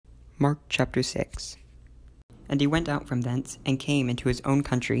Mark chapter 6. And he went out from thence, and came into his own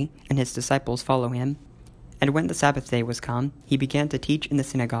country, and his disciples follow him. And when the Sabbath day was come, he began to teach in the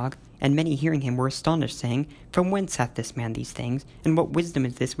synagogue, and many hearing him were astonished, saying, From whence hath this man these things? And what wisdom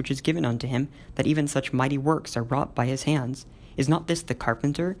is this which is given unto him, that even such mighty works are wrought by his hands? Is not this the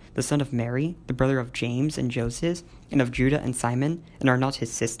carpenter, the son of Mary, the brother of James and Joseph, and of Judah and Simon? And are not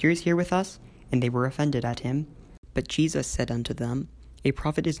his sisters here with us? And they were offended at him. But Jesus said unto them, A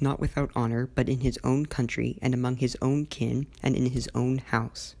prophet is not without honor, but in his own country, and among his own kin, and in his own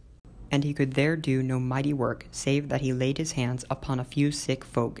house. And he could there do no mighty work, save that he laid his hands upon a few sick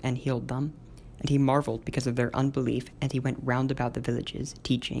folk, and healed them. And he marveled because of their unbelief, and he went round about the villages,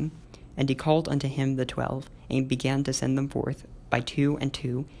 teaching. And he called unto him the 12, and began to send them forth by 2 and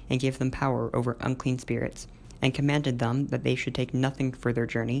 2, and gave them power over unclean spirits, and commanded them that they should take nothing for their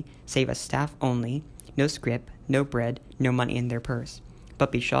journey, save a staff only, no scrip, no bread, no money in their purse,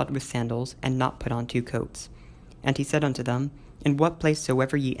 but be shod with sandals, and not put on 2 coats. And he said unto them, In what place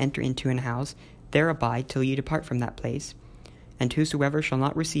soever ye enter into an house, there abide till ye depart from that place. And whosoever shall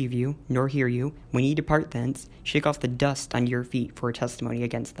not receive you, nor hear you, when ye depart thence, shake off the dust on your feet for a testimony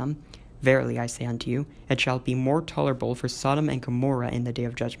against them. Verily I say unto you, it shall be more tolerable for Sodom and Gomorrah in the day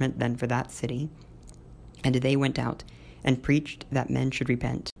of judgment than for that city. And they went out, and preached that men should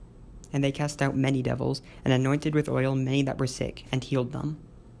repent. And they cast out many devils, and anointed with oil many that were sick, and healed them.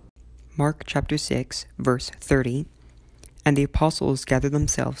 Mark chapter 6, verse 30. And the apostles gathered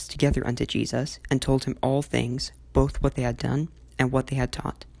themselves together unto Jesus, and told him all things, both what they had done, and what they had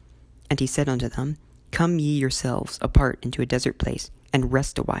taught. And he said unto them, Come ye yourselves apart into a desert place, and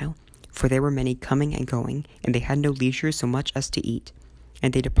rest a while. For there were many coming and going, and they had no leisure so much as to eat.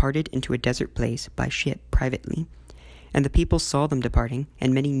 And they departed into a desert place by ship privately. And the people saw them departing,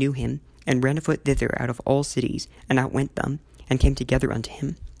 and many knew him, and ran afoot thither out of all cities, and outwent them, and came together unto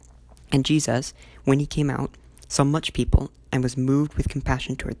him. And Jesus, when he came out, saw much people, and was moved with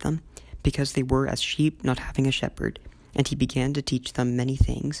compassion toward them, because they were as sheep not having a shepherd, and he began to teach them many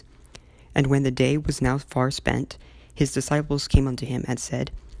things. And when the day was now far spent, his disciples came unto him, and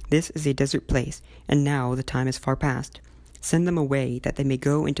said, This is a desert place, and now the time is far past. Send them away, that they may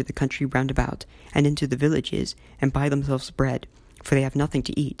go into the country round about, and into the villages, and buy themselves bread, for they have nothing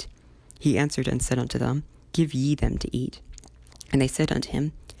to eat. He answered and said unto them, Give ye them to eat. And they said unto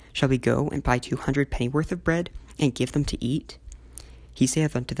him, Shall we go and buy 200 pennyworth of bread, and give them to eat? He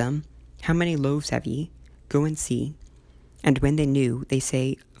saith unto them, How many loaves have ye? Go and see. And when they knew, they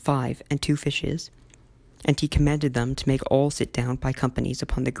say, 5 and 2 fishes. And he commanded them to make all sit down by companies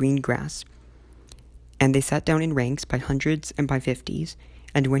upon the green grass. And they sat down in ranks by hundreds and by 50s.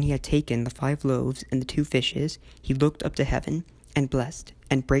 And when he had taken the 5 loaves and the 2 fishes, he looked up to heaven, and blessed,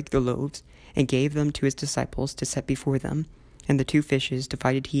 and brake the loaves, and gave them to his disciples to set before them. And the 2 fishes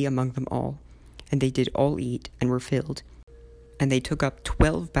divided he among them all. And they did all eat, and were filled. And they took up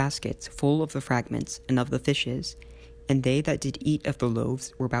 12 baskets full of the fragments and of the fishes. And they that did eat of the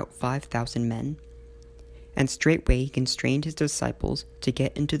loaves were about 5,000 men. And straightway he constrained his disciples to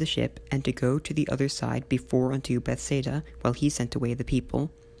get into the ship, and to go to the other side before unto Bethsaida, while he sent away the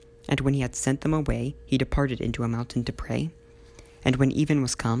people. And when he had sent them away, he departed into a mountain to pray. And when even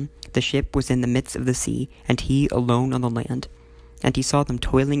was come, the ship was in the midst of the sea, and he alone on the land. And he saw them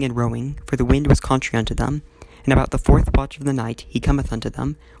toiling and rowing, for the wind was contrary unto them. And about the 4th watch of the night he cometh unto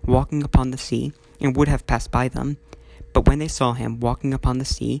them, walking upon the sea, and would have passed by them. But when they saw him walking upon the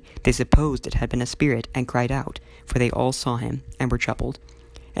sea, they supposed it had been a spirit, and cried out, for they all saw him, and were troubled.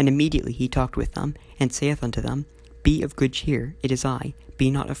 And immediately he talked with them, and saith unto them, Be of good cheer, it is I,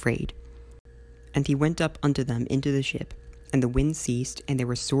 be not afraid. And he went up unto them into the ship, and the wind ceased, and they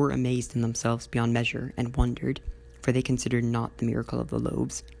were sore amazed in themselves beyond measure, and wondered, for they considered not the miracle of the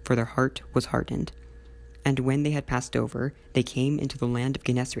loaves, for their heart was hardened. And when they had passed over, they came into the land of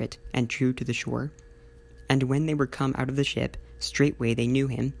Gennesaret, and drew to the shore. And when they were come out of the ship, straightway they knew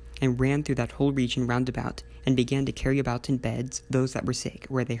him, and ran through that whole region round about, and began to carry about in beds those that were sick,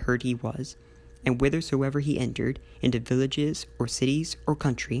 where they heard he was. And whithersoever he entered, into villages, or cities, or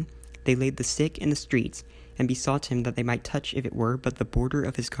country, they laid the sick in the streets, and besought him that they might touch if it were but the border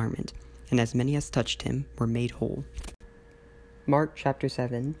of his garment. And as many as touched him were made whole. Mark chapter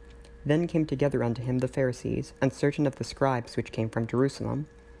 7. Then came together unto him the Pharisees, and certain of the scribes which came from Jerusalem.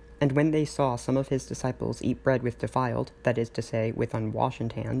 And when they saw some of his disciples eat bread with defiled, that is to say, with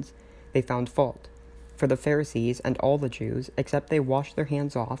unwashen hands, they found fault. For the Pharisees and all the Jews, except they wash their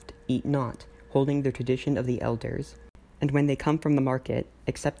hands oft, eat not, holding the tradition of the elders. And when they come from the market,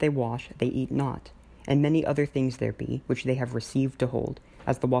 except they wash, they eat not. And many other things there be, which they have received to hold,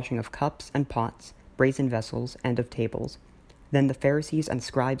 as the washing of cups and pots, brazen vessels, and of tables. Then the Pharisees and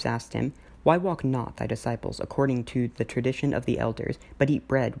scribes asked him, Why walk not thy disciples according to the tradition of the elders, but eat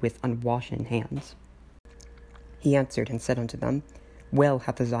bread with unwashen hands? He answered and said unto them, Well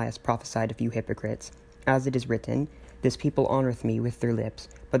hath Isaiah prophesied of you hypocrites. As it is written, This people honoureth me with their lips,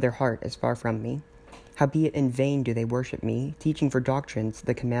 but their heart is far from me. Howbeit in vain do they worship me, teaching for doctrines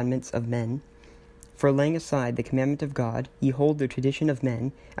the commandments of men. For laying aside the commandment of God, ye hold the tradition of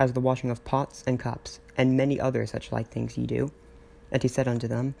men, as the washing of pots and cups, and many other such like things ye do. And he said unto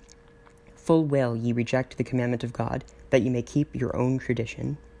them, Full well ye reject the commandment of God, that ye may keep your own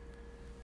tradition.